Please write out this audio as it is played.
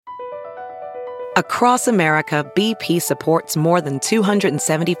Across America, BP supports more than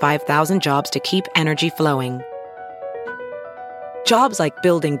 275,000 jobs to keep energy flowing. Jobs like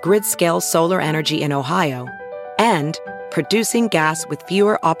building grid-scale solar energy in Ohio and producing gas with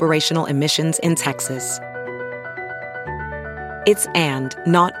fewer operational emissions in Texas. It's and,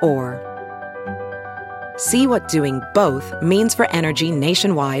 not or. See what doing both means for energy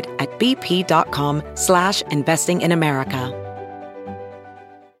nationwide at bp.com/investing in America.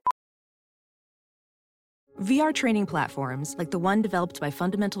 VR training platforms, like the one developed by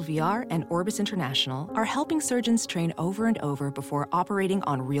Fundamental VR and Orbis International, are helping surgeons train over and over before operating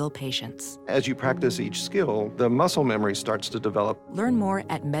on real patients. As you practice each skill, the muscle memory starts to develop. Learn more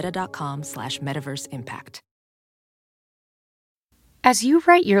at meta.com/metaverseimpact. As you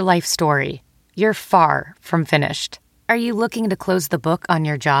write your life story, you're far from finished. Are you looking to close the book on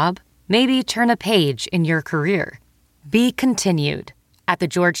your job? Maybe turn a page in your career? Be continued at the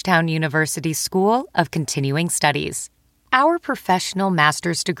Georgetown University School of Continuing Studies. Our professional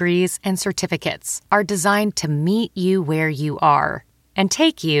master's degrees and certificates are designed to meet you where you are and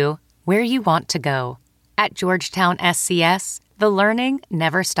take you where you want to go. At Georgetown SCS, the learning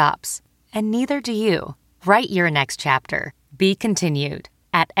never stops, and neither do you. Write your next chapter. Be continued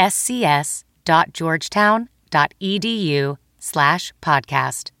at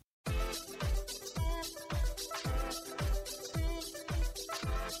scs.georgetown.edu/podcast.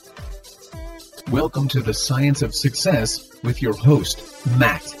 Welcome to the Science of Success with your host,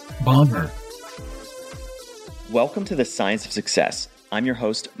 Matt Bodner. Welcome to the Science of Success. I'm your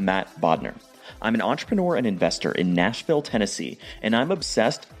host, Matt Bodner. I'm an entrepreneur and investor in Nashville, Tennessee, and I'm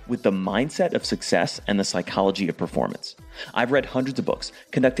obsessed with the mindset of success and the psychology of performance. I've read hundreds of books,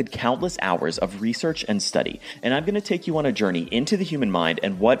 conducted countless hours of research and study, and I'm going to take you on a journey into the human mind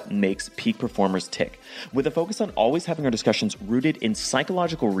and what makes peak performers tick, with a focus on always having our discussions rooted in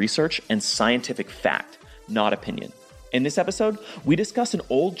psychological research and scientific fact, not opinion. In this episode, we discuss an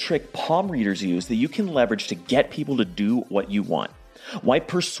old trick palm readers use that you can leverage to get people to do what you want. Why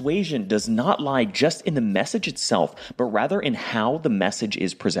persuasion does not lie just in the message itself, but rather in how the message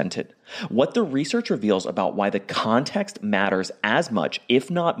is presented. What the research reveals about why the context matters as much, if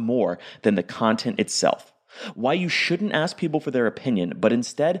not more, than the content itself. Why you shouldn't ask people for their opinion, but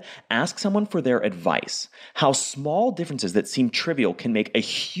instead ask someone for their advice. How small differences that seem trivial can make a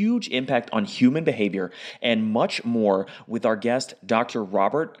huge impact on human behavior, and much more with our guest, Dr.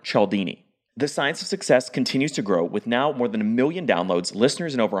 Robert Cialdini. The Science of Success continues to grow with now more than 1 million downloads,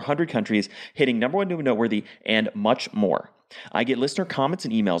 listeners in over 100 countries, hitting #1 new noteworthy, and much more. I get listener comments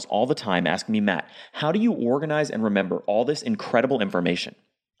and emails all the time asking me, Matt, how do you organize and remember all this incredible information?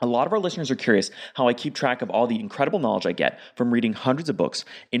 A lot of our listeners are curious how I keep track of all the incredible knowledge I get from reading hundreds of books,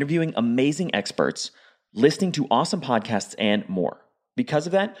 interviewing amazing experts, listening to awesome podcasts, and more. Because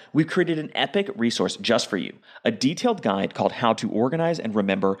of that, we've created an epic resource just for you, a detailed guide called How to Organize and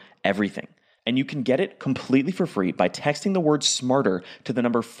Remember Everything. And you can get it completely for free by texting the word SMARTER to the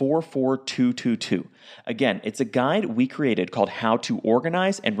number 44222. Again, it's a guide we created called How to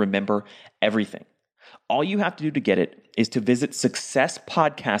Organize and Remember Everything. All you have to do to get it is to visit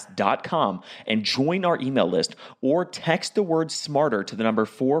successpodcast.com and join our email list, or text the word SMARTER to the number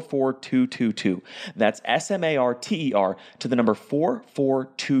 44222. That's SMARTER to the number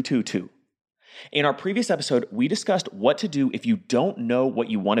 44222. In our previous episode, we discussed what to do if you don't know what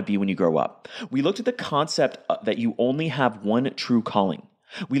you want to be when you grow up. We looked at the concept that you only have one true calling.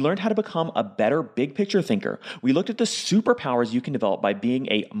 We learned how to become a better big picture thinker. We looked at the superpowers you can develop by being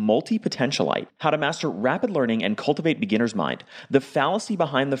a multi-potentialite, how to master rapid learning and cultivate beginner's mind, the fallacy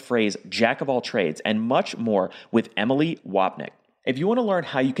behind the phrase jack of all trades, and much more with Emily Wapnick. If you want to learn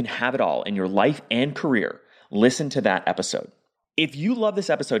how you can have it all in your life and career, listen to that episode. If you love this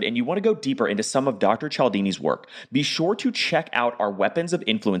episode and you want to go deeper into some of Dr. Cialdini's work, be sure to check out our Weapons of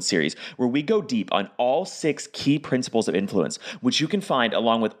Influence series, where we go deep on all 6 key principles of influence, which you can find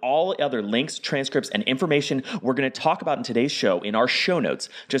along with all other links, transcripts, and information we're going to talk about in today's show in our show notes.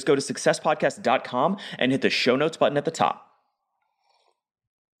 Just go to successpodcast.com and hit the show notes button at the top.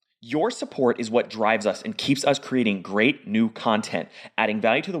 Your support is what drives us and keeps us creating great new content, adding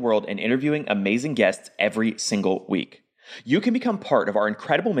value to the world, and interviewing amazing guests every single week. You can become part of our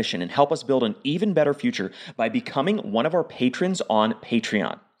incredible mission and help us build an even better future by becoming one of our patrons on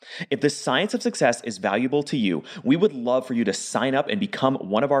Patreon. If the Science of Success is valuable to you, we would love for you to sign up and become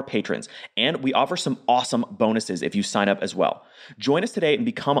one of our patrons. And we offer some awesome bonuses if you sign up as well. Join us today and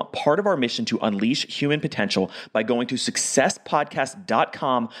become a part of our mission to unleash human potential by going to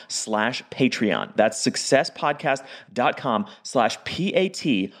successpodcast.com/Patreon. That's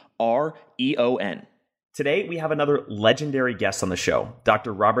successpodcast.com/Patreon. Today, we have another legendary guest on the show,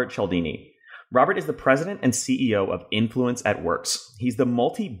 Dr. Robert Cialdini. Robert is the president and CEO of Influence at Works. He's the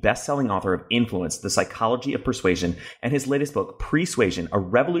multi-best-selling author of Influence, The Psychology of Persuasion, and his latest book, Persuasion, A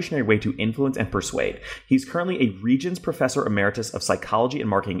Revolutionary Way to Influence and Persuade. He's currently a Regents Professor Emeritus of Psychology and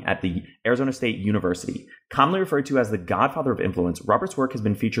Marketing at the Arizona State University. Commonly referred to as the Godfather of Influence, Robert's work has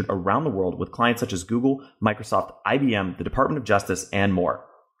been featured around the world with clients such as Google, Microsoft, IBM, the Department of Justice, and more.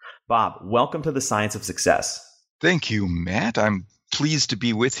 Bob, welcome to the Science of Success. Thank you, Matt. I'm pleased to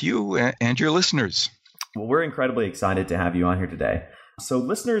be with you and your listeners. Well, we're incredibly excited to have you on here today. So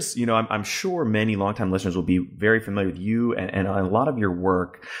listeners, I'm sure many longtime listeners will be very familiar with you and a lot of your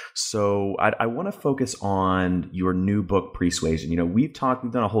work. So I want to focus on your new book, Persuasion. We've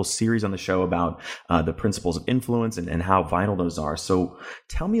done a whole series on the show about the principles of influence and how vital those are. So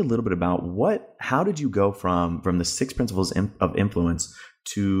tell me a little bit about how did you go from the 6 principles of influence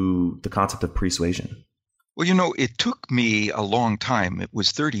to the concept of persuasion? Well, it took me a long time. It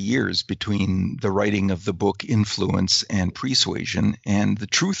was 30 years between the writing of the book Influence and Persuasion. And the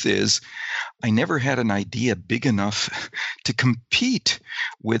truth is, I never had an idea big enough to compete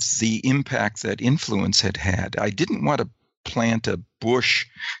with the impact that Influence had had. I didn't want to plant a bush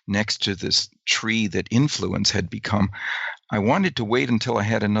next to this tree that Influence had become. I wanted to wait until I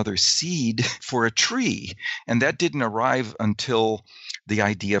had another seed for a tree. And that didn't arrive until the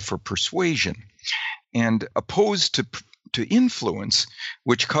idea for Persuasion. And opposed to Influence,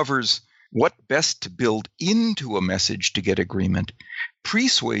 which covers what best to build into a message to get agreement,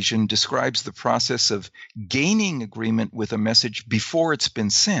 Persuasion describes the process of gaining agreement with a message before it's been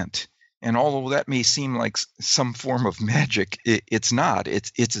sent. And although that may seem like some form of magic, it's not.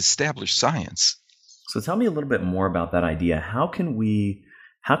 It's established science. So tell me a little bit more about that idea. How can we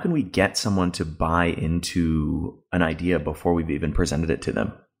get someone to buy into an idea before we've even presented it to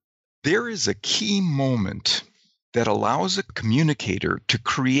them? There is a key moment that allows a communicator to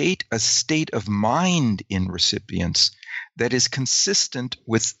create a state of mind in recipients that is consistent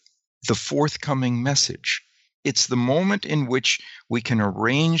with the forthcoming message. It's the moment in which we can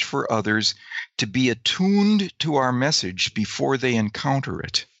arrange for others to be attuned to our message before they encounter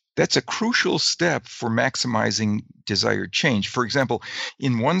it. That's a crucial step for maximizing desired change. For example,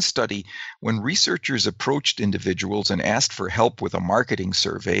 in one study, when researchers approached individuals and asked for help with a marketing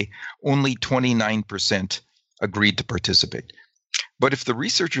survey, only 29% agreed to participate. But if the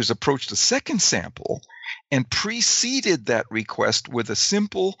researchers approached a second sample and preceded that request with a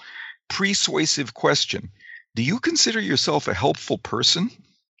simple, persuasive question, "Do you consider yourself a helpful person?"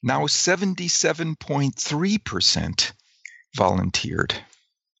 now 77.3% volunteered.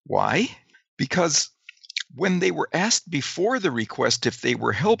 Why? Because when they were asked before the request if they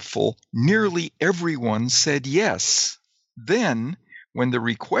were helpful, nearly everyone said yes. Then, when the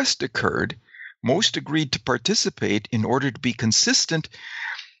request occurred, most agreed to participate in order to be consistent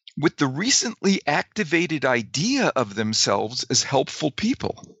with the recently activated idea of themselves as helpful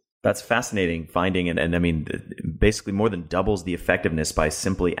people. That's fascinating finding, and I mean, basically more than doubles the effectiveness by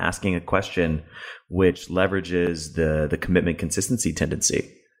simply asking a question which leverages the commitment consistency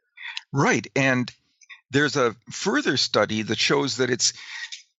tendency. Right. And there's a further study that shows that it's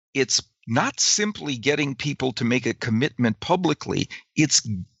not simply getting people to make a commitment publicly, it's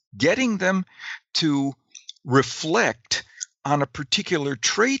getting them to reflect on a particular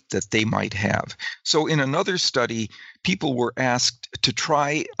trait that they might have. So in another study, people were asked to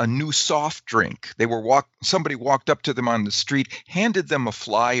try a new soft drink. Somebody walked up to them on the street, handed them a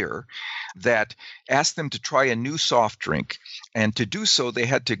flyer that asked them to try a new soft drink. And to do so, they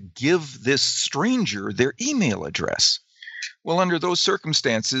had to give this stranger their email address. Well, under those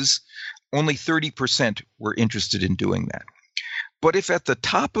circumstances, only 30% were interested in doing that. But if at the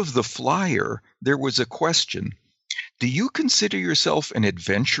top of the flyer there was a question, "Do you consider yourself an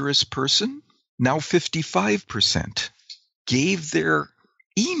adventurous person?" now 55% gave their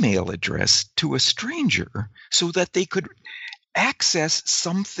email address to a stranger so that they could access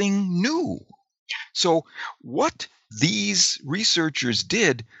something new. So what these researchers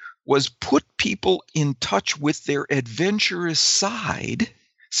did was put people in touch with their adventurous side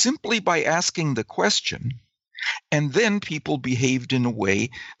simply by asking the question, and then people behaved in a way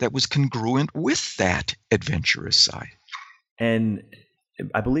that was congruent with that adventurous side. And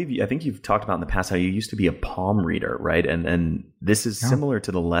I think you've talked about in the past how you used to be a palm reader, right? And this is similar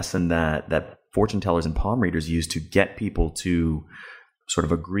to the lesson that fortune tellers and palm readers use to get people to sort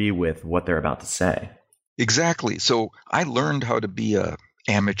of agree with what they're about to say. Exactly. So I learned how to be a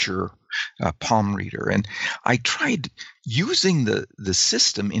amateur palm reader, and I tried using the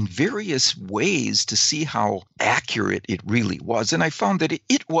system in various ways to see how accurate it really was. And I found that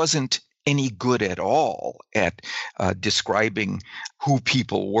it wasn't any good at all at describing who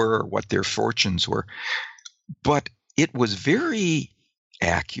people were, what their fortunes were. But it was very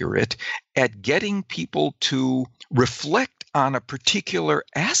accurate at getting people to reflect on a particular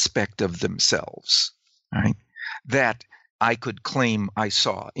aspect of themselves, right, that I could claim I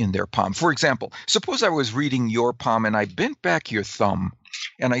saw in their palm. For example, suppose I was reading your palm and I bent back your thumb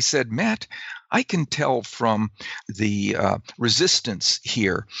and I said, Matt, I can tell from the resistance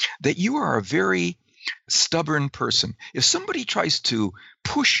here that you are a very stubborn person. If somebody tries to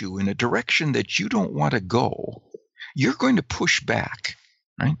push you in a direction that you don't want to go, you're going to push back,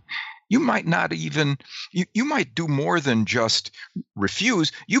 right? You might not even, you might do more than just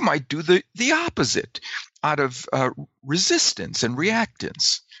refuse. You might do the opposite out of resistance and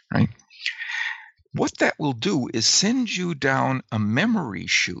reactance, right? What that will do is send you down a memory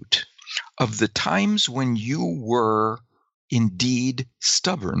chute of the times when you were indeed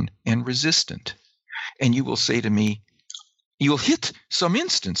stubborn and resistant. And you will say to me, you'll hit some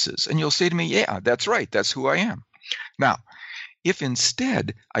instances and you'll say to me, yeah, that's right. That's who I am. Now, if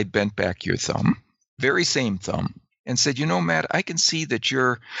instead I bent back your thumb, very same thumb, and said, you know, Matt, I can see that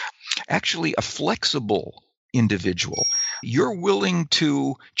you're actually a flexible individual. You're willing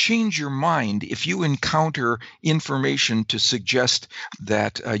to change your mind if you encounter information to suggest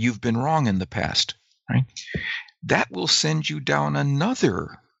that you've been wrong in the past, right? That will send you down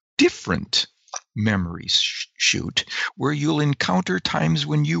another different memory chute where you'll encounter times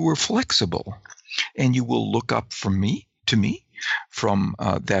when you were flexible, and you will look up to me from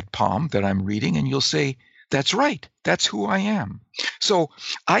that palm that I'm reading, and you'll say, that's right, that's who I am. So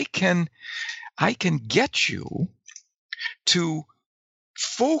I can get you to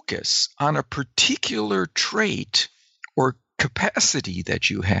focus on a particular trait or capacity that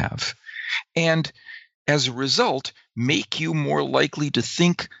you have, and as a result, make you more likely to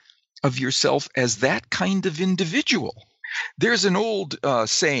think of yourself as that kind of individual. There's an old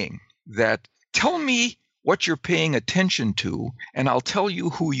saying that, tell me what you're paying attention to, and I'll tell you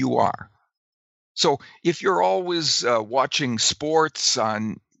who you are. So if you're always watching sports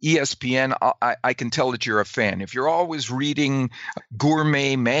on ESPN, I can tell that you're a fan. If you're always reading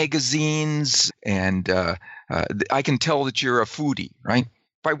gourmet magazines, and I can tell that you're a foodie, right?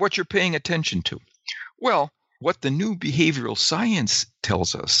 By what you're paying attention to. Well, what the new behavioral science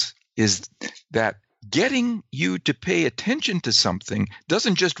tells us is that getting you to pay attention to something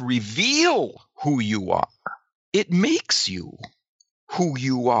doesn't just reveal who you are. It makes you who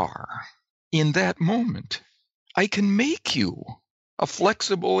you are in that moment. I can make you a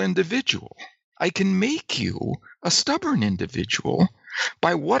flexible individual. I can make you a stubborn individual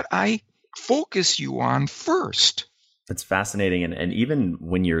by what I focus you on first. That's fascinating. And even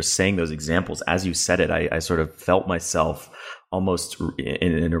when you're saying those examples, as you said it, I sort of felt myself almost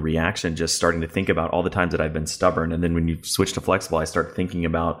in a reaction, just starting to think about all the times that I've been stubborn. And then when you switch to flexible, I start thinking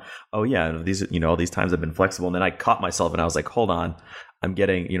about, oh yeah, these times I've been flexible. And then I caught myself and I was like, hold on, I'm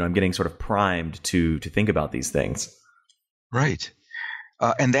getting sort of primed to think about these things. Right.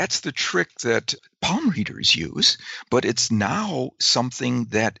 And that's the trick that palm readers use, but it's now something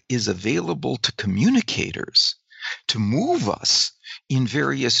that is available to communicators to move us in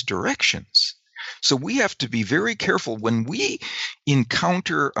various directions. So we have to be very careful when we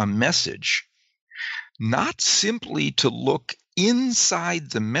encounter a message, not simply to look inside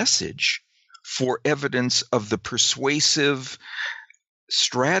the message for evidence of the persuasive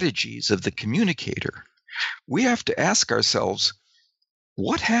strategies of the communicator. We have to ask ourselves,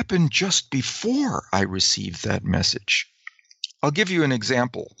 what happened just before I received that message? I'll give you an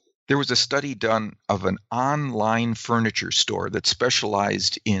example. There was a study done of an online furniture store that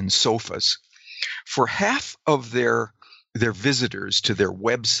specialized in sofas. For half of their visitors to their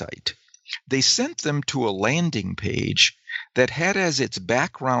website, they sent them to a landing page that had as its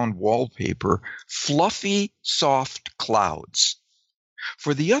background wallpaper fluffy, soft clouds.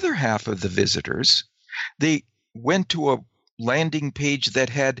 For the other half of the visitors, they went to a landing page that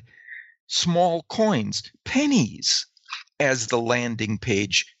had small coins, pennies, as the landing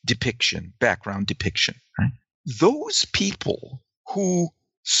page depiction, background depiction. Right? Those people who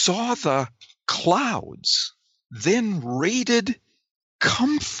saw the clouds then rated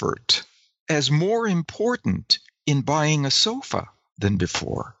comfort as more important in buying a sofa than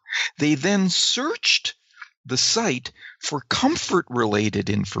before. They then searched the site for comfort-related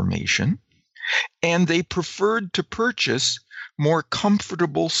information, and they preferred to purchase more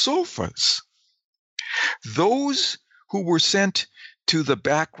comfortable sofas. Those who were sent to the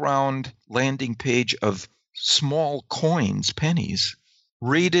background landing page of small coins, pennies,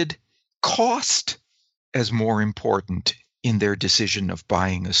 rated cost as more important in their decision of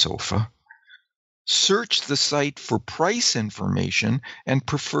buying a sofa, searched the site for price information, and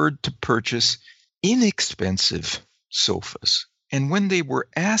preferred to purchase inexpensive sofas. And when they were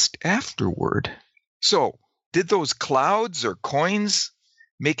asked afterward, so did those clouds or coins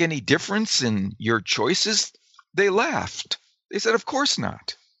make any difference in your choices? They laughed. They said, of course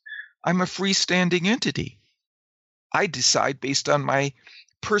not. I'm a freestanding entity. I decide based on my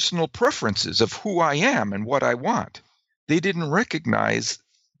personal preferences of who I am and what I want. They didn't recognize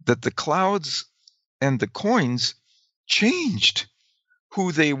that the clouds and the coins changed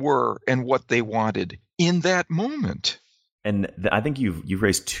who they were and what they wanted in that moment. And I think you've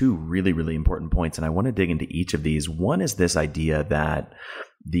raised two really, really important points, and I want to dig into each of these. One is this idea that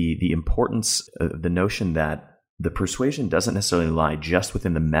the importance, the notion that the persuasion doesn't necessarily lie just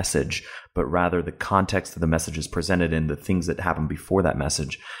within the message, but rather the context of the message is presented in the things that happen before that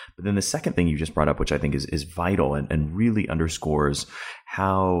message. But then the second thing you just brought up, which I think is vital and really underscores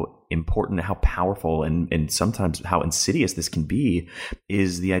how important, how powerful, and sometimes how insidious this can be,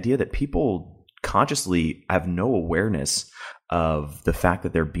 is the idea that people consciously have no awareness of the fact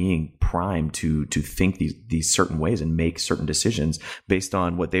that they're being primed to think these certain ways and make certain decisions based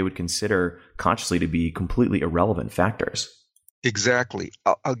on what they would consider consciously to be completely irrelevant factors. Exactly.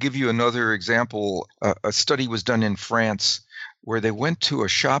 I'll give you another example. A study was done in France where they went to a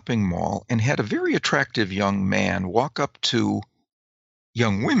shopping mall and had a very attractive young man walk up to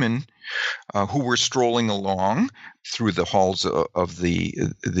young women who were strolling along through the halls of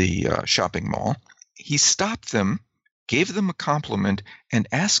the shopping mall. He stopped them, gave them a compliment, and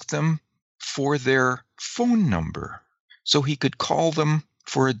asked them for their phone number so he could call them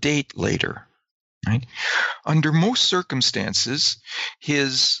for a date later. Right? Under most circumstances,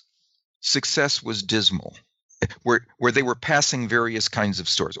 his success was dismal. Where they were passing various kinds of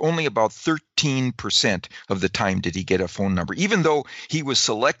stores. Only about 13% of the time did he get a phone number, even though he was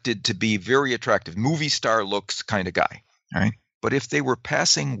selected to be very attractive, movie star looks kind of guy. Right? But if they were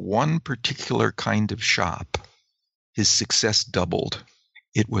passing one particular kind of shop, his success doubled.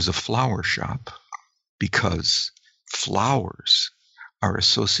 It was a flower shop, because flowers are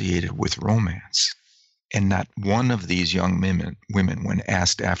associated with romance. And not one of these young women, when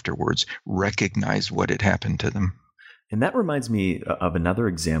asked afterwards, recognized what had happened to them. And that reminds me of another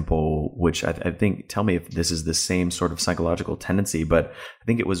example, which I think, tell me if this is the same sort of psychological tendency, but I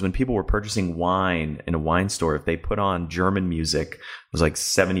think it was when people were purchasing wine in a wine store, if they put on German music, it was like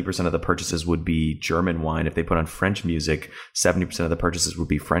 70% of the purchases would be German wine. If they put on French music, 70% of the purchases would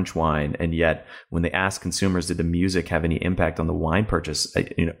be French wine. And yet when they asked consumers, did the music have any impact on the wine purchase?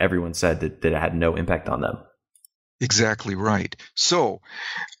 Everyone said that it had no impact on them. Exactly right. So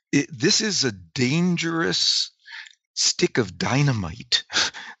this is a dangerous stick of dynamite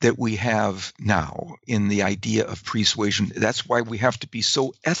that we have now in the idea of persuasion. That's why we have to be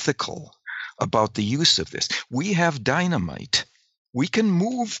so ethical about the use of this. We have dynamite. We can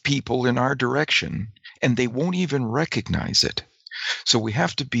move people in our direction, and they won't even recognize it. So we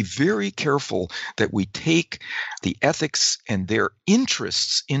have to be very careful that we take the ethics and their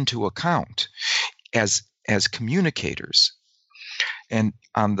interests into account as communicators. And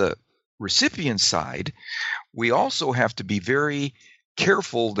on the recipient side, we also have to be very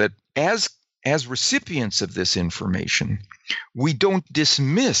careful that as recipients of this information, we don't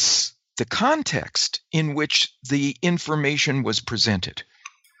dismiss the context in which the information was presented.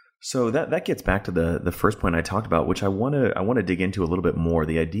 So that gets back to the first point I talked about, which I want to dig into a little bit more.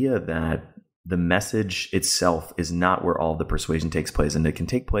 The idea that the message itself is not where all the persuasion takes place, and it can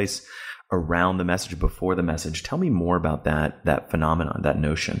take place around the message, before the message. Tell me more about that phenomenon, that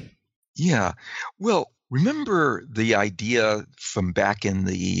notion. Yeah. Well, remember the idea from back in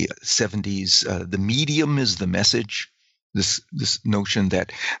the 70s, the medium is the message? This notion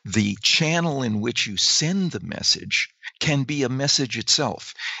that the channel in which you send the message can be a message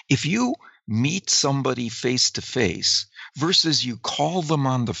itself. If you meet somebody face to face versus you call them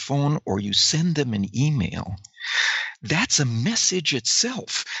on the phone or you send them an email, that's a message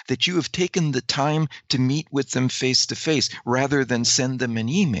itself, that you have taken the time to meet with them face to face rather than send them an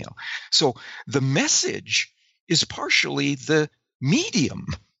email. So the message is partially the medium,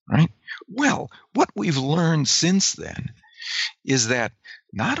 right? Well, what we've learned since then is that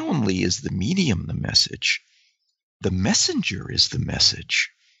not only is the medium the message, the messenger is the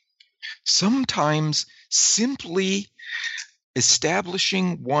message. Sometimes simply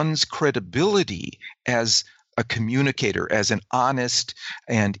establishing one's credibility as a communicator, as an honest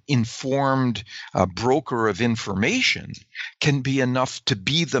and informed broker of information, can be enough to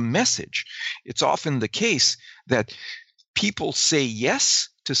be the message. It's often the case that people say yes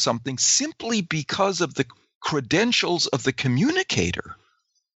to something simply because of the credentials of the communicator.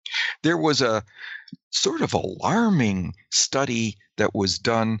 There was a sort of alarming study that was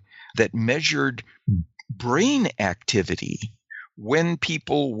done that measured brain activity when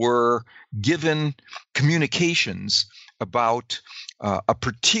people were given communications about a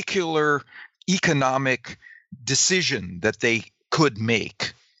particular economic decision that they could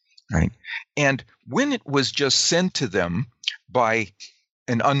make, right? And when it was just sent to them by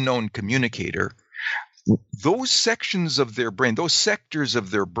an unknown communicator, those sections of their brain, those sectors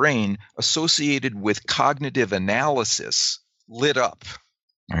of their brain associated with cognitive analysis lit up,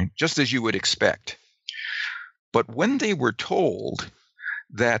 right? Just as you would expect. But when they were told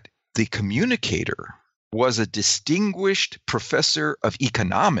that the communicator was a distinguished professor of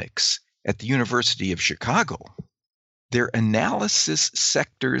economics at the University of Chicago, their analysis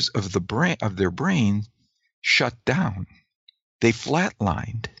sectors of their brain shut down. They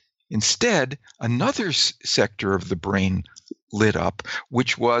flatlined. Instead, another sector of the brain lit up,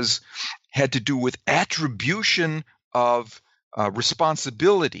 which had to do with attribution of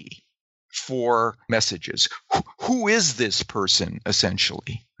responsibility for messages. Who is this person,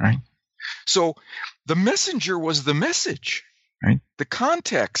 essentially, right? So the messenger was the message, right? The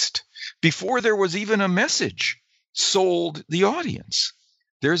context, before there was even a message, sold the audience.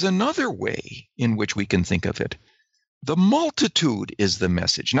 There's another way in which we can think of it. The multitude is the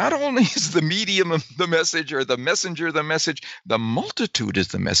message. Not only is the medium of the message or the messenger the message, the multitude is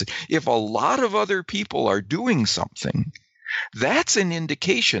the message. If a lot of other people are doing something, that's an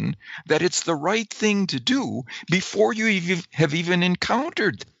indication that it's the right thing to do before you have even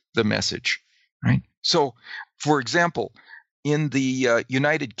encountered the message, right? So, for example, in the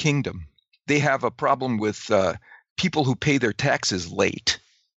United Kingdom, they have a problem with people who pay their taxes late,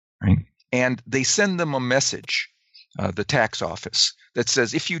 right? And they send them a message, the tax office, that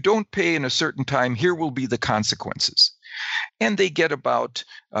says, if you don't pay in a certain time, here will be the consequences. And they get about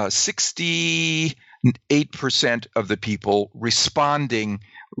 68% of the people responding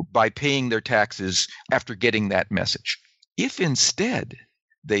by paying their taxes after getting that message. If instead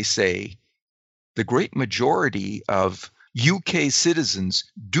they say the great majority of UK citizens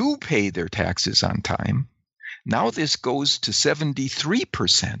do pay their taxes on time, now this goes to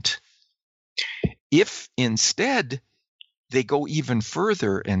 73%. If instead they go even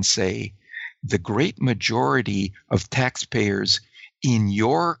further and say the great majority of taxpayers in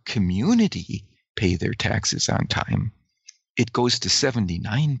your community pay their taxes on time, it goes to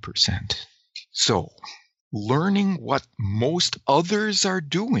 79%. So learning what most others are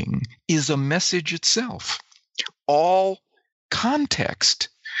doing is a message itself. All context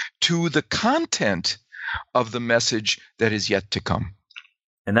to the content of the message that is yet to come.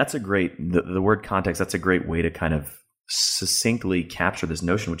 And that's the word context, that's a great way to kind of succinctly capture this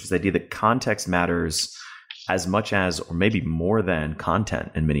notion, which is the idea that context matters as much as, or maybe more than,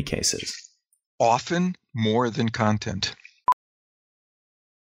 content in many cases. Often more than content.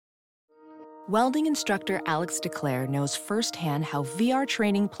 Welding instructor Alex DeClaire knows firsthand how VR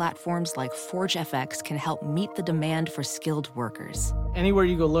training platforms like ForgeFX can help meet the demand for skilled workers. Anywhere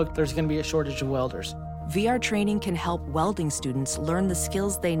you go look, there's going to be a shortage of welders. VR training can help welding students learn the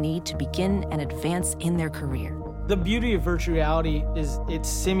skills they need to begin and advance in their career. The beauty of virtual reality is it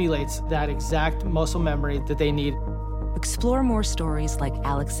simulates that exact muscle memory that they need. Explore more stories like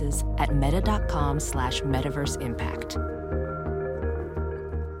Alex's at meta.com/metaverseimpact.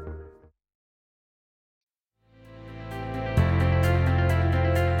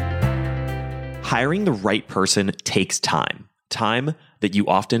 Hiring the right person takes time that you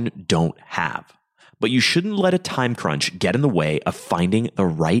often don't have. But you shouldn't let a time crunch get in the way of finding the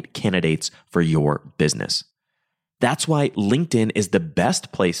right candidates for your business. That's why LinkedIn is the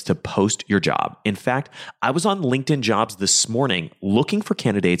best place to post your job. In fact, I was on LinkedIn Jobs this morning looking for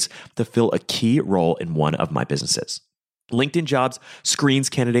candidates to fill a key role in one of my businesses. LinkedIn Jobs screens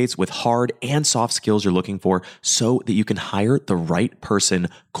candidates with hard and soft skills you're looking for so that you can hire the right person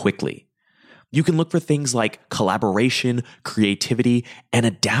quickly. You can look for things like collaboration, creativity, and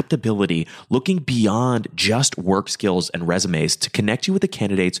adaptability, looking beyond just work skills and resumes to connect you with the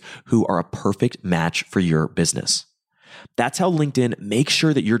candidates who are a perfect match for your business. That's how LinkedIn makes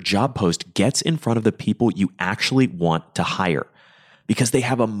sure that your job post gets in front of the people you actually want to hire, because they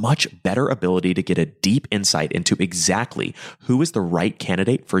have a much better ability to get a deep insight into exactly who is the right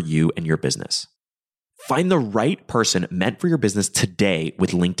candidate for you and your business. Find the right person meant for your business today with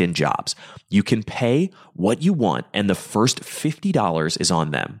LinkedIn Jobs. You can pay what you want, and the first $50 is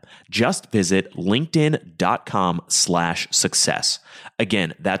on them. Just visit linkedin.com/success.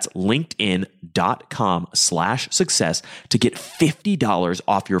 Again, that's linkedin.com/success to get $50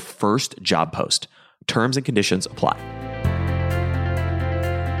 off your first job post. Terms and conditions apply.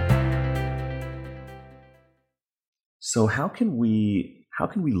 So how can we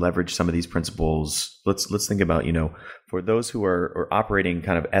leverage some of these principles? Let's think about, for those who are operating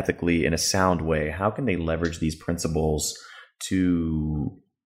kind of ethically in a sound way, how can they leverage these principles to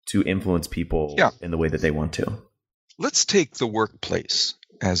influence people in the way that they want to? Let's take the workplace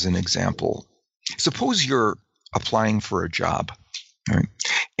as an example. Suppose you're applying for a job, right?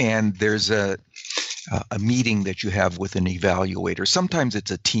 And there's a meeting that you have with an evaluator. Sometimes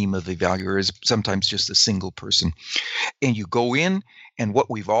it's a team of evaluators, sometimes just a single person. And you go in, and what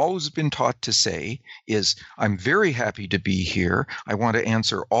we've always been taught to say is, I'm very happy to be here. I want to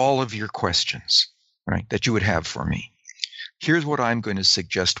answer all of your questions, right, that you would have for me. Here's what I'm going to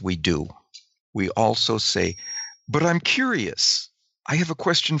suggest we do. We also say, but I'm curious. I have a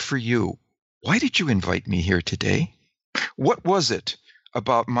question for you. Why did you invite me here today? What was it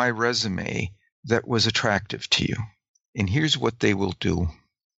about my resume that was attractive to you? And here's what they will do.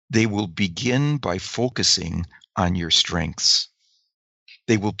 They will begin by focusing on your strengths.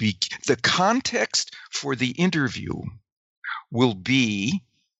 The context for the interview will be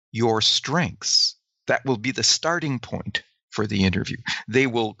your strengths. That will be the starting point for the interview. They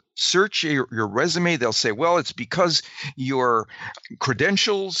will search your resume. They'll say, well, it's because your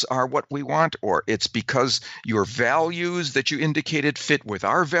credentials are what we want, or it's because your values that you indicated fit with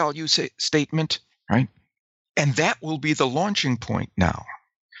our value statement, right? And that will be the launching point now.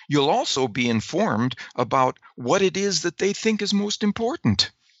 You'll also be informed about what it is that they think is most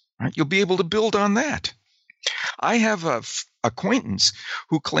important, right? You'll be able to build on that. I have a acquaintance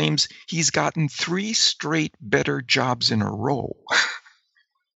who claims he's gotten 3 straight better jobs in a row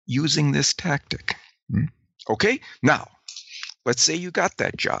using this tactic. Okay, now let's say you got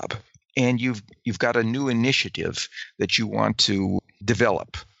that job and you've got a new initiative that you want to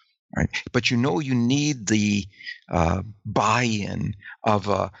develop, right? But you need the buy-in of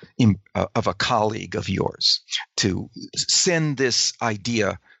a colleague of yours to send this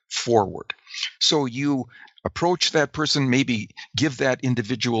idea forward. So you approach that person, maybe give that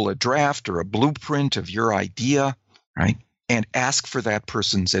individual a draft or a blueprint of your idea, right? And ask for that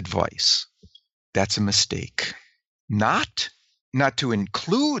person's advice. That's a mistake. Not to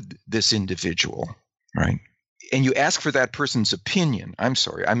include this individual, right? And you ask for that person's opinion. I'm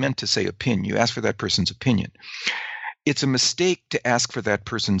sorry, I meant to say opinion. You ask for that person's opinion. It's a mistake to ask for that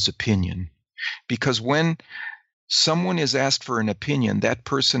person's opinion, because when someone is asked for an opinion, that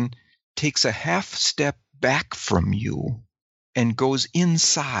person takes a half step back from you and goes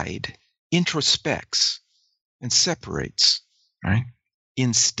inside, introspects, and separates, right?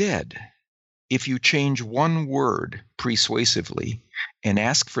 Instead, if you change one word persuasively and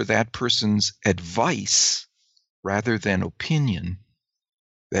ask for that person's advice rather than opinion,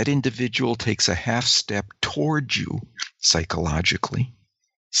 that individual takes a half step toward you psychologically,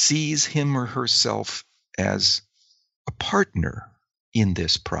 sees him or herself as a partner in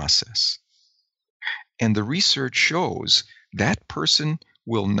this process. And the research shows that person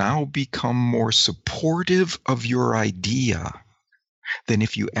will now become more supportive of your idea than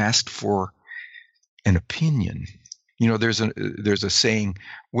if you asked for an opinion. There's a saying,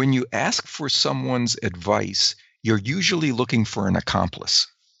 when you ask for someone's advice, you're usually looking for an accomplice,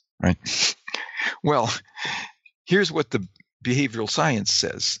 right? Well, here's what the behavioral science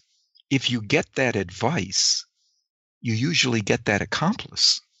says. If you get that advice, you usually get that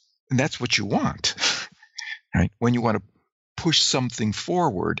accomplice. And that's what you want, right? When you want to push something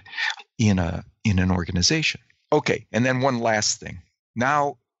forward in an organization. Okay, and then one last thing.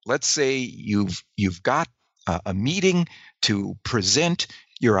 Now, let's say you've got a meeting to present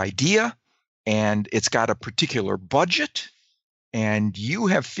your idea, and it's got a particular budget, and you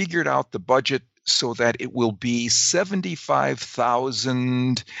have figured out the budget so that it will be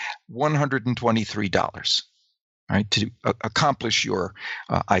 $75,123. Right, to accomplish your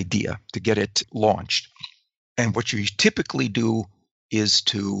idea, to get it launched. And what you typically do is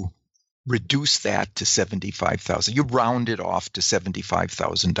to reduce that to $75,000. You round it off to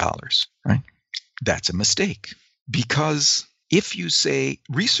 $75,000, right? That's a mistake, because if you say,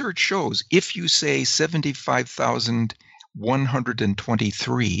 research shows, if you say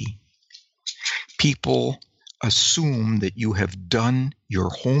 75,123, people assume that you have done your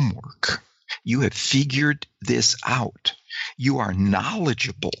homework. You have figured this out. You are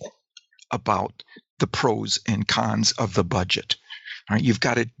knowledgeable about the pros and cons of the budget. Right? You've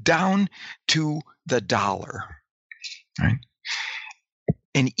got it down to the dollar. Right?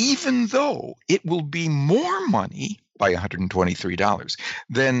 And even though it will be more money by $123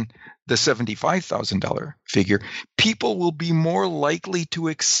 than the $75,000 figure, people will be more likely to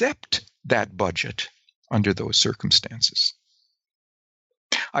accept that budget under those circumstances.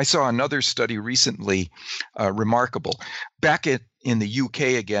 I saw another study recently, remarkable, back in the UK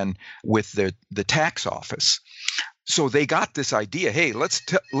again with the tax office. So they got this idea, hey,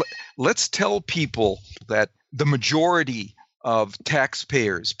 let's tell people that the majority of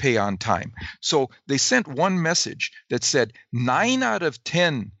taxpayers pay on time. So they sent one message that said 9 out of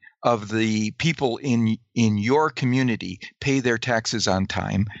 10 of the people in your community pay their taxes on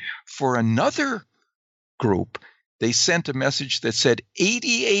time. For another group, they sent a message that said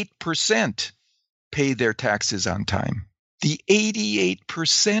 88% pay their taxes on time. The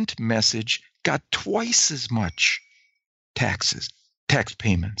 88% message got twice as much tax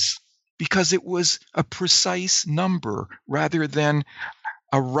payments, because it was a precise number rather than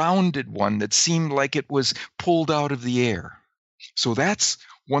a rounded one that seemed like it was pulled out of the air. So that's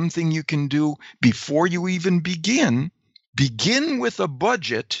one thing you can do before you even begin. Begin with a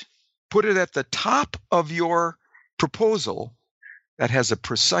budget, put it at the top of your proposal that has a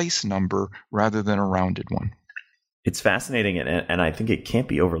precise number rather than a rounded one. It's fascinating, and I think it can't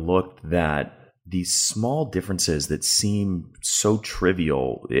be overlooked that these small differences that seem so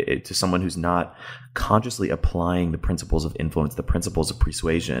trivial to someone who's not consciously applying the principles of influence, the principles of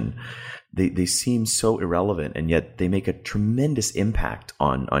persuasion, they seem so irrelevant, and yet they make a tremendous impact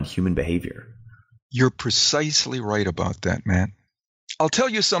on human behavior. You're precisely right about that, Matt. I'll tell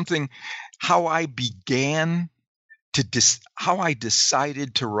you something, how I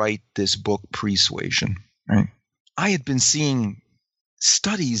decided to write this book, Persuasion. Right? I had been seeing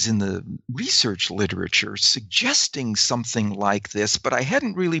studies in the research literature suggesting something like this, but I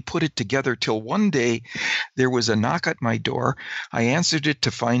hadn't really put it together till one day there was a knock at my door. I answered it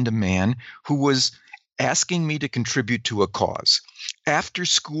to find a man who was asking me to contribute to a cause. After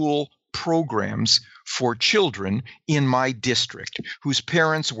school programs for children in my district whose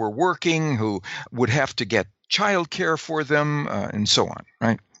parents were working, who would have to get childcare for them, and so on,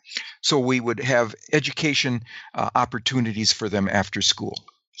 right? So we would have education opportunities for them after school.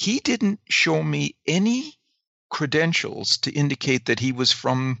 He didn't show me any credentials to indicate that he was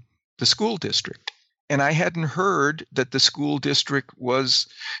from the school district. And I hadn't heard that the school district was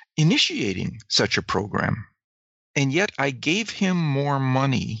initiating such a program. And yet I gave him more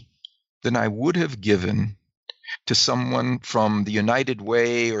money than I would have given to someone from the United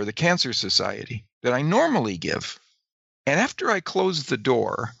Way or the Cancer Society that I normally give. And after I closed the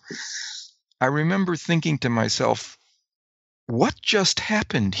door, I remember thinking to myself, what just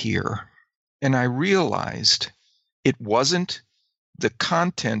happened here? And I realized it wasn't the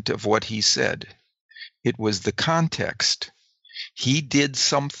content of what he said. It was the context. He did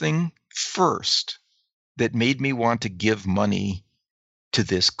something first that made me want to give money to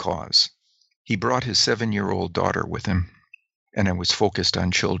this cause. He brought his 7-year-old daughter with him, and I was focused on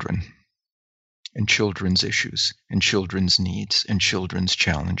children and children's issues and children's needs and children's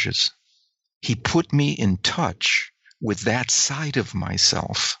challenges. He put me in touch with that side of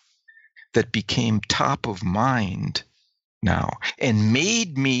myself that became top of mind now and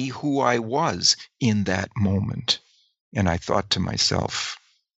made me who I was in that moment. And I thought to myself,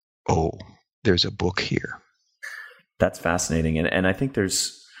 oh, there's a book here. That's fascinating. And I think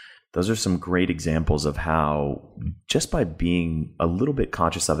those are some great examples of how just by being a little bit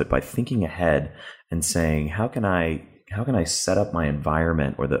conscious of it, by thinking ahead and saying, how can I set up my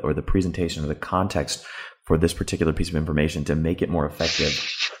environment or the presentation or the context for this particular piece of information to make it more effective?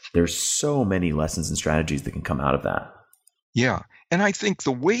 There's so many lessons and strategies that can come out of that. Yeah. And I think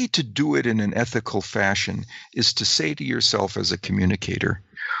the way to do it in an ethical fashion is to say to yourself as a communicator,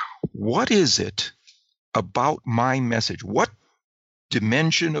 what is it about my message? What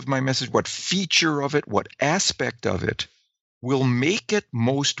dimension of my message, what feature of it, what aspect of it will make it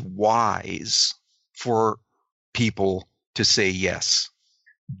most wise for people to say yes?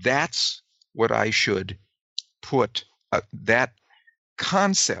 That's what I should put, that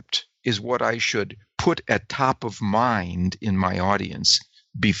concept is what I should put at top of mind in my audience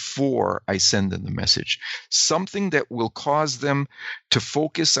before I send them the message. Something that will cause them to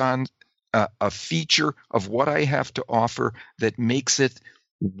focus on a feature of what I have to offer that makes it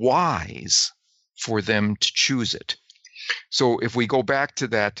wise for them to choose it. So if we go back to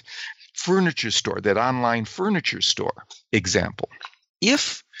that furniture store, that online furniture store example,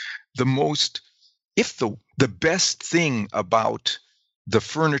 if the best thing about the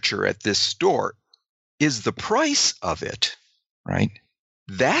furniture at this store is the price of it, right?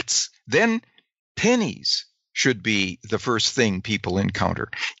 Then pennies should be the first thing people encounter.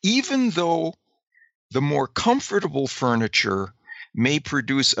 Even though the more comfortable furniture may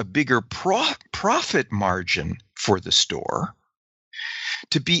produce a bigger profit margin for the store,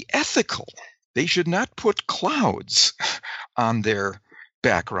 to be ethical They should not put clouds on their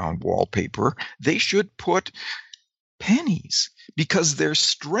background wallpaper. They should put pennies, because their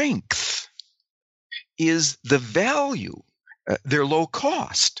strength is the value, their low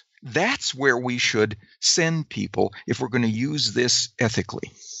cost. That's where we should send people if we're going to use this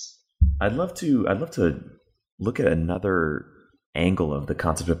ethically. I'd love to look at another angle of the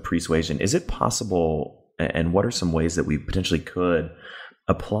concept of persuasion. Is it possible, and what are some ways that we potentially could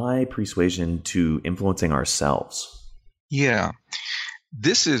apply persuasion to influencing ourselves? Yeah,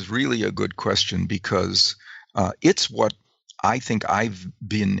 this is really a good question, because it's what I think I've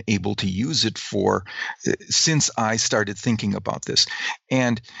been able to use it for since I started thinking about this.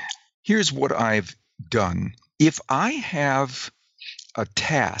 And here's what I've done. If I have a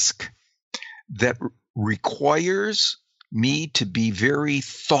task that requires me to be very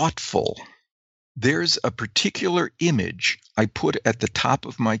thoughtful, there's a particular image I put at the top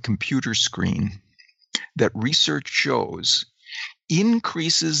of my computer screen that research shows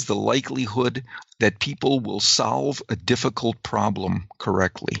increases the likelihood that people will solve a difficult problem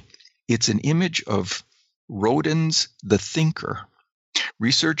correctly. It's an image of Rodin's The Thinker.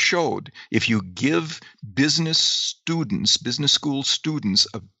 Research showed if you give business school students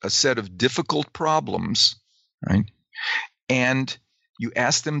a set of difficult problems, right, and you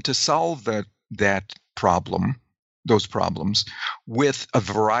ask them to solve that problem, those problems, with a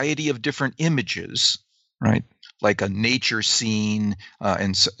variety of different images, right, like a nature scene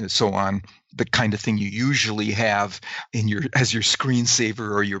and so on, the kind of thing you usually have as your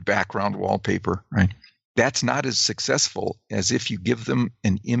screensaver or your background wallpaper, right? That's not as successful as if you give them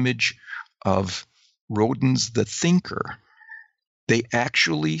an image of Rodin's The Thinker. They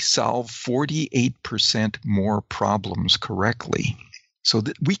actually solve 48% more problems correctly. So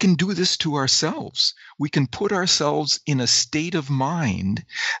that we can do this to ourselves. We can put ourselves in a state of mind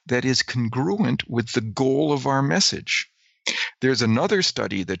that is congruent with the goal of our message. There's another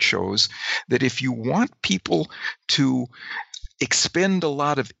study that shows that if you want people to expend a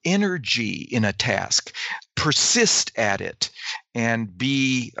lot of energy in a task, persist at it, and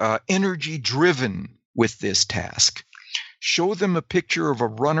be energy driven with this task, show them a picture of a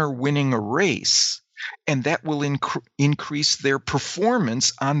runner winning a race, and that will increase their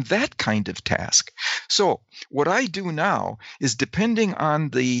performance on that kind of task. So what I do now is, depending on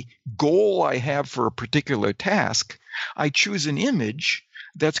the goal I have for a particular task, I choose an image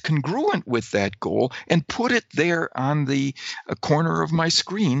that's congruent with that goal and put it there on the corner of my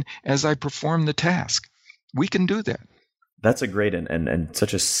screen as I perform the task. We can do that. That's a great and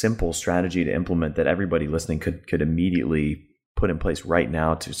such a simple strategy to implement that everybody listening could immediately put in place right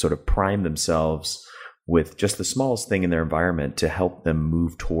now to sort of prime themselves with just the smallest thing in their environment to help them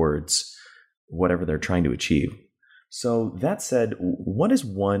move towards whatever they're trying to achieve. So that said, what is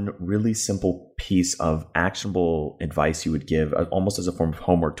one really simple piece of actionable advice you would give, almost as a form of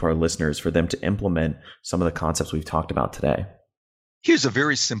homework to our listeners, for them to implement some of the concepts we've talked about today? Here's a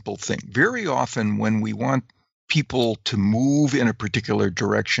very simple thing. Very often when we want people to move in a particular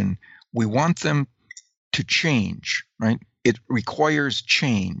direction, we want them to change, right? It requires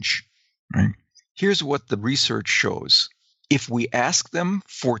change, right? Here's what the research shows. If we ask them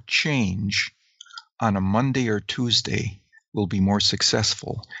for change on a Monday or Tuesday, we'll be more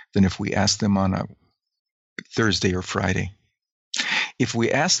successful than if we ask them on a Thursday or Friday. If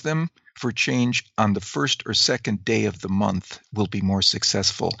we ask them for change on the first or second day of the month, we'll be more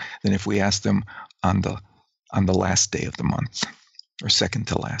successful than if we ask them on the last day of the month, or second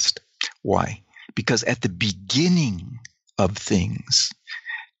to last. Why? Because at the beginning of things,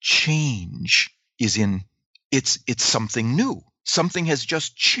 change is it's something new. Something has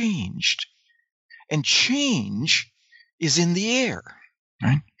just changed. And change is in the air,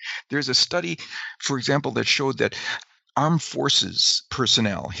 right? There's a study, for example, that showed that armed forces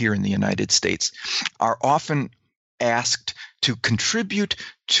personnel here in the United States are often asked to contribute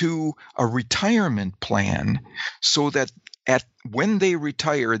to a retirement plan so that when they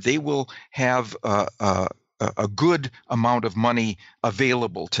retire, they will have a good amount of money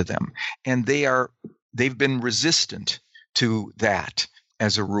available to them. And they've been resistant to that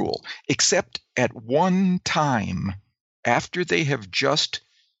as a rule, except at one time after they have just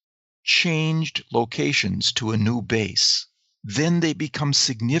changed locations to a new base. Then they become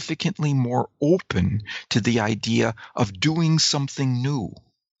significantly more open to the idea of doing something new,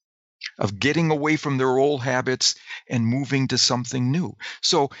 of getting away from their old habits and moving to something new.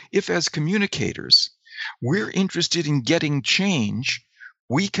 So if as communicators we're interested in getting change,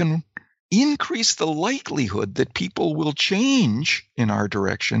 we can increase the likelihood that people will change in our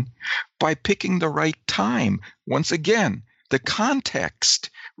direction by picking the right time. Once again, the context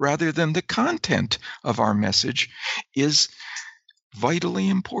rather than the content of our message is vitally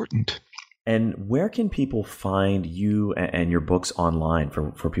important. And where can people find you and your books online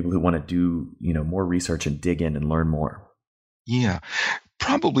for people who want to do, more research and dig in and learn more? Yeah,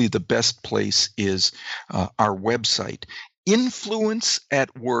 probably the best place is our website,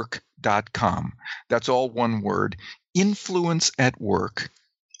 influenceatwork.com. That's all one word,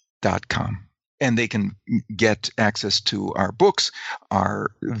 influenceatwork.com. And they can get access to our books,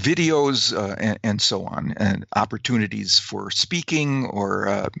 our videos, and so on, and opportunities for speaking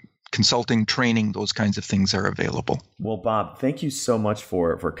or consulting, training, those kinds of things are available. Well, Bob, thank you so much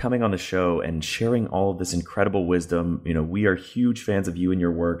for coming on the show and sharing all of this incredible wisdom. We are huge fans of you and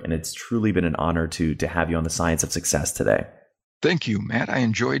your work, and it's truly been an honor to have you on the Science of Success today. Thank you, Matt. I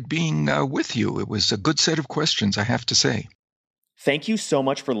enjoyed being with you. It was a good set of questions, I have to say. Thank you so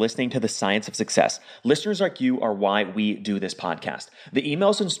much for listening to The Science of Success. Listeners like you are why we do this podcast. The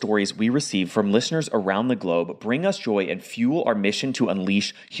emails and stories we receive from listeners around the globe bring us joy and fuel our mission to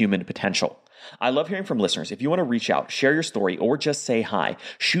unleash human potential. I love hearing from listeners. If you want to reach out, share your story, or just say hi,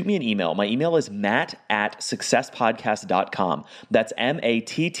 shoot me an email. My email is matt@successpodcast.com. That's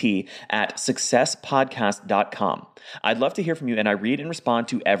MATT@successpodcast.com. I'd love to hear from you, and I read and respond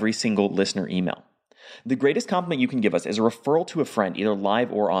to every single listener email. The greatest compliment you can give us is a referral to a friend, either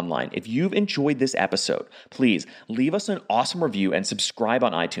live or online. If you've enjoyed this episode, please leave us an awesome review and subscribe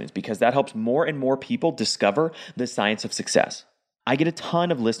on iTunes, because that helps more and more people discover the science of success. I get a ton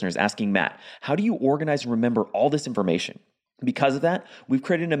of listeners asking, Matt, how do you organize and remember all this information? Because of that, we've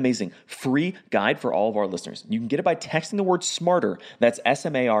created an amazing free guide for all of our listeners. You can get it by texting the word SMARTER, that's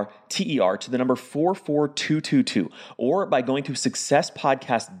SMARTER, to the number 44222, or by going to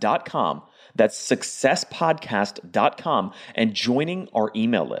successpodcast.com. That's successpodcast.com, and joining our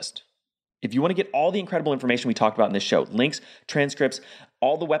email list. If you want to get all the incredible information we talked about in this show, links, transcripts,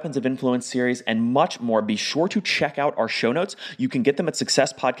 all the Weapons of Influence series, and much more, be sure to check out our show notes. You can get them at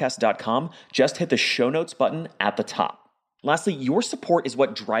successpodcast.com. Just hit the show notes button at the top. Lastly, your support is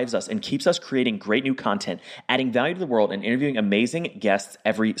what drives us and keeps us creating great new content, adding value to the world, and interviewing amazing guests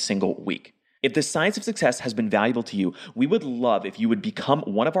every single week. If the science of success has been valuable to you, we would love if you would become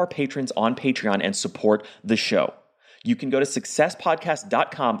one of our patrons on Patreon and support the show. You can go to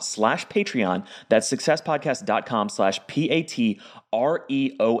successpodcast.com/Patreon. That's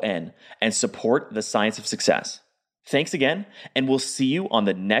successpodcast.com/PATREON and support the science of success. Thanks again, and we'll see you on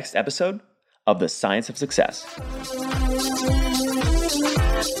the next episode of The Science of Success.